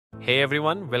Hey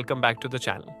everyone, welcome back to the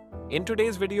channel. In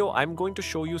today's video, I'm going to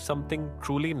show you something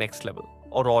truly next level.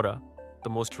 Aurora, the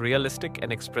most realistic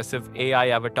and expressive AI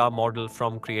avatar model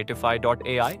from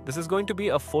Creatify.ai. This is going to be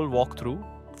a full walkthrough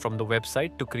from the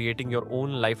website to creating your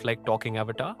own lifelike talking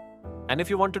avatar. And if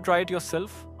you want to try it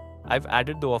yourself, I've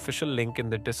added the official link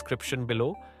in the description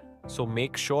below, so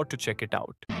make sure to check it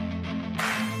out.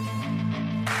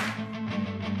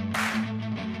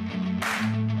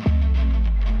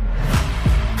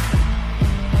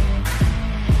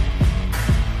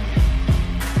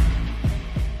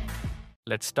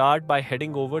 Let's start by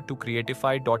heading over to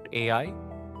Creatify.ai.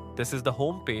 This is the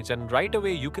home page, and right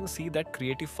away you can see that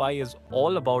Creatify is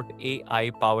all about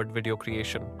AI-powered video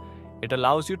creation. It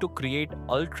allows you to create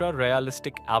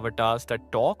ultra-realistic avatars that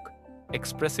talk,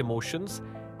 express emotions,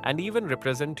 and even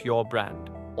represent your brand,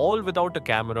 all without a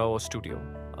camera or studio.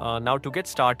 Now to get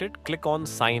started, click on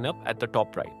Sign Up at the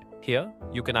top right. Here,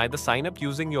 you can either sign up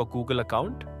using your Google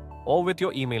account or with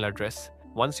your email address.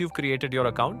 Once you've created your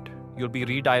account, you'll be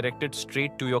redirected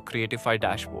straight to your Creatify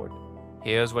dashboard.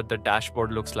 Here's what the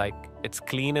dashboard looks like. It's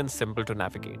clean and simple to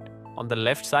navigate. On the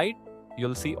left side,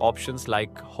 you'll see options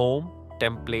like Home,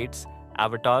 Templates,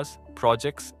 Avatars,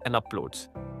 Projects, and Uploads.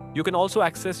 You can also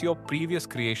access your previous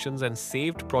creations and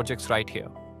saved projects right here.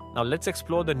 Now let's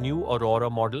explore the new Aurora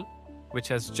model, which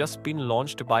has just been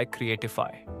launched by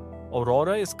Creatify.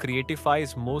 Aurora is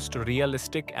Creatify's most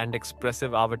realistic and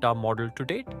expressive avatar model to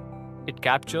date. It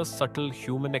captures subtle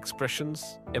human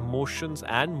expressions, emotions,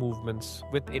 and movements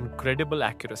with incredible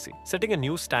accuracy, setting a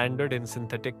new standard in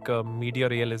synthetic media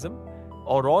realism.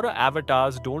 Aurora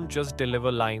avatars don't just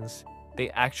deliver lines,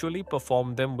 they actually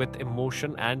perform them with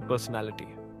emotion and personality.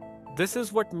 This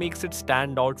is what makes it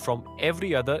stand out from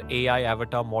every other AI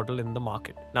avatar model in the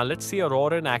market. Now let's see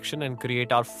Aurora in action and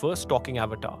create our first talking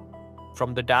avatar.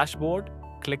 From the dashboard,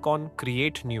 click on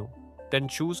Create New. Then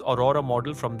choose Aurora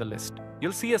model from the list.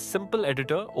 You'll see a simple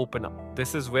editor open up.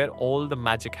 This is where all the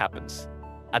magic happens.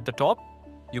 At the top,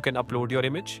 you can upload your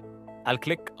image. I'll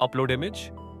click Upload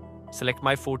Image, select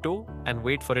my photo, and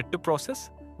wait for it to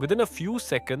process. Within a few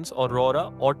seconds,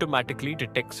 Aurora automatically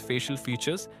detects facial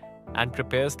features and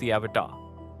prepares the avatar.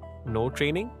 No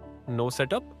training, no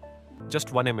setup,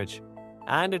 just one image,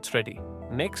 and it's ready.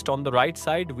 Next, on the right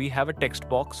side, we have a text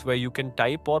box where you can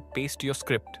type or paste your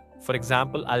script. For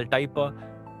example, I'll type a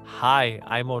 "Hi,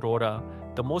 I'm Aurora,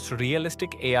 the most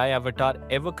realistic AI avatar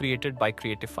ever created by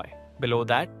Creatify." Below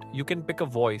that, you can pick a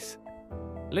voice.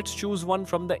 Let's choose one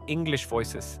from the English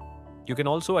voices. You can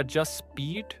also adjust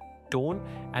speed, tone,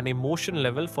 and emotion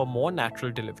level for more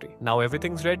natural delivery. Now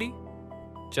everything's ready.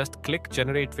 Just click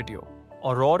Generate Video.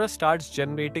 Aurora starts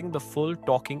generating the full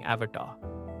talking avatar.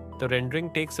 The rendering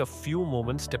takes a few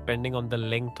moments depending on the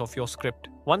length of your script.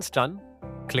 Once done,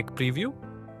 click Preview.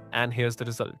 And here's the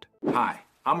result. Hi,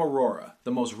 I'm Aurora,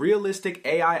 the most realistic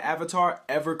AI avatar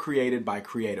ever created by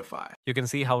Creatify. You can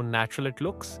see how natural it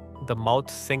looks. The mouth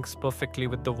syncs perfectly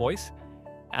with the voice,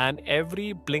 and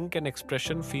every blink and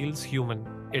expression feels human.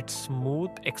 It's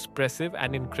smooth, expressive,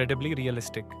 and incredibly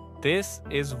realistic. This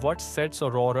is what sets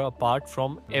Aurora apart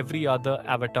from every other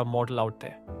avatar model out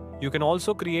there. You can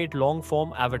also create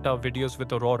long-form avatar videos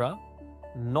with Aurora,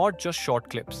 not just short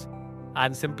clips,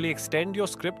 and simply extend your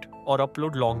script or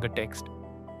upload longer text,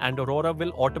 and Aurora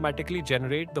will automatically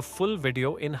generate the full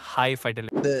video in high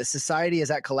fidelity. The society is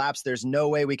at collapse. There's no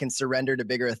way we can surrender to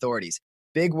bigger authorities.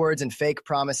 Big words and fake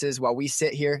promises while we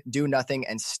sit here, do nothing,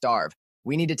 and starve.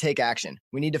 We need to take action.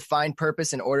 We need to find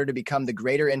purpose in order to become the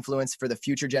greater influence for the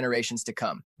future generations to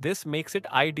come. This makes it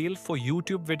ideal for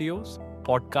YouTube videos,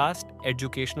 podcast,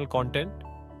 educational content,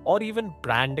 or even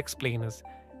brand explainers.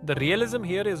 The realism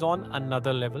here is on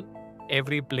another level.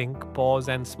 Every blink, pause,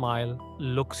 and smile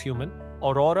looks human.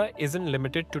 Aurora isn't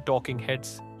limited to talking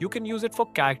heads. You can use it for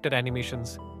character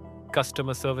animations,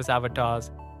 customer service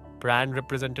avatars, brand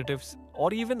representatives,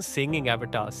 or even singing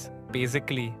avatars.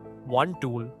 Basically, one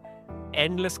tool,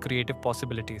 endless creative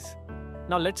possibilities.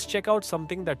 Now let's check out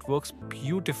something that works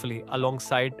beautifully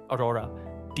alongside Aurora,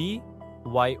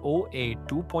 DYOA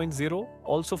 2.0,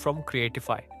 also from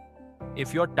Creatify.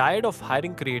 If you're tired of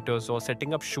hiring creators or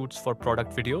setting up shoots for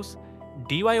product videos,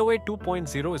 DYOA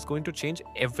 2.0 is going to change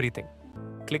everything.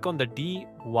 Click on the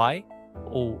DYOA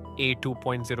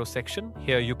 2.0 section.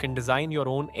 Here you can design your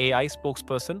own AI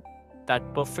spokesperson that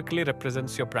perfectly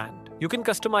represents your brand. You can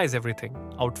customize everything: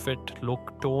 outfit,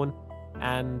 look, tone,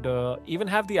 and even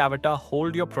have the avatar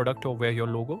hold your product or wear your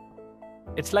logo.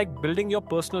 It's like building your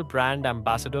personal brand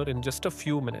ambassador in just a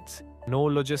few minutes. No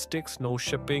logistics, no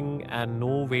shipping, and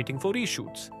no waiting for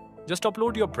reshoots. Just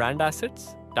upload your brand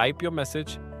assets, type your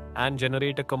message, and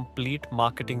generate a complete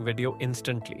marketing video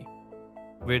instantly.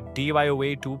 With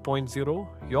DYOA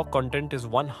 2.0, your content is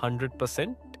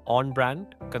 100% on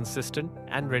brand, consistent,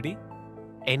 and ready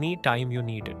anytime you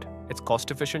need it. It's cost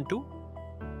efficient too.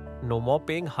 No more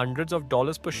paying hundreds of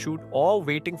dollars per shoot or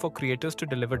waiting for creators to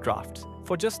deliver drafts.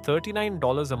 For just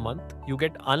 $39 a month, you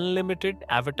get unlimited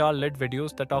avatar-led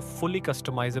videos that are fully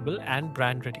customizable and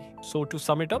brand ready. So to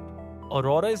sum it up,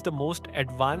 Aurora is the most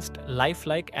advanced,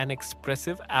 lifelike, and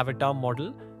expressive avatar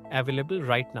model available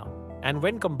right now. And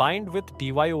when combined with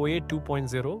DYOA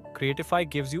 2.0, Creatify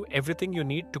gives you everything you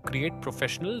need to create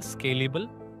professional, scalable,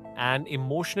 and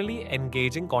emotionally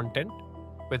engaging content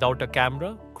without a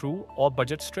camera, crew, or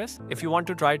budget stress. If you want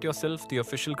to try it yourself, the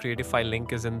official Creatify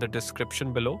link is in the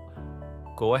description below.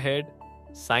 Go ahead,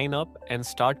 sign up, and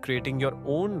start creating your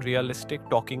own realistic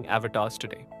talking avatars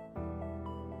today.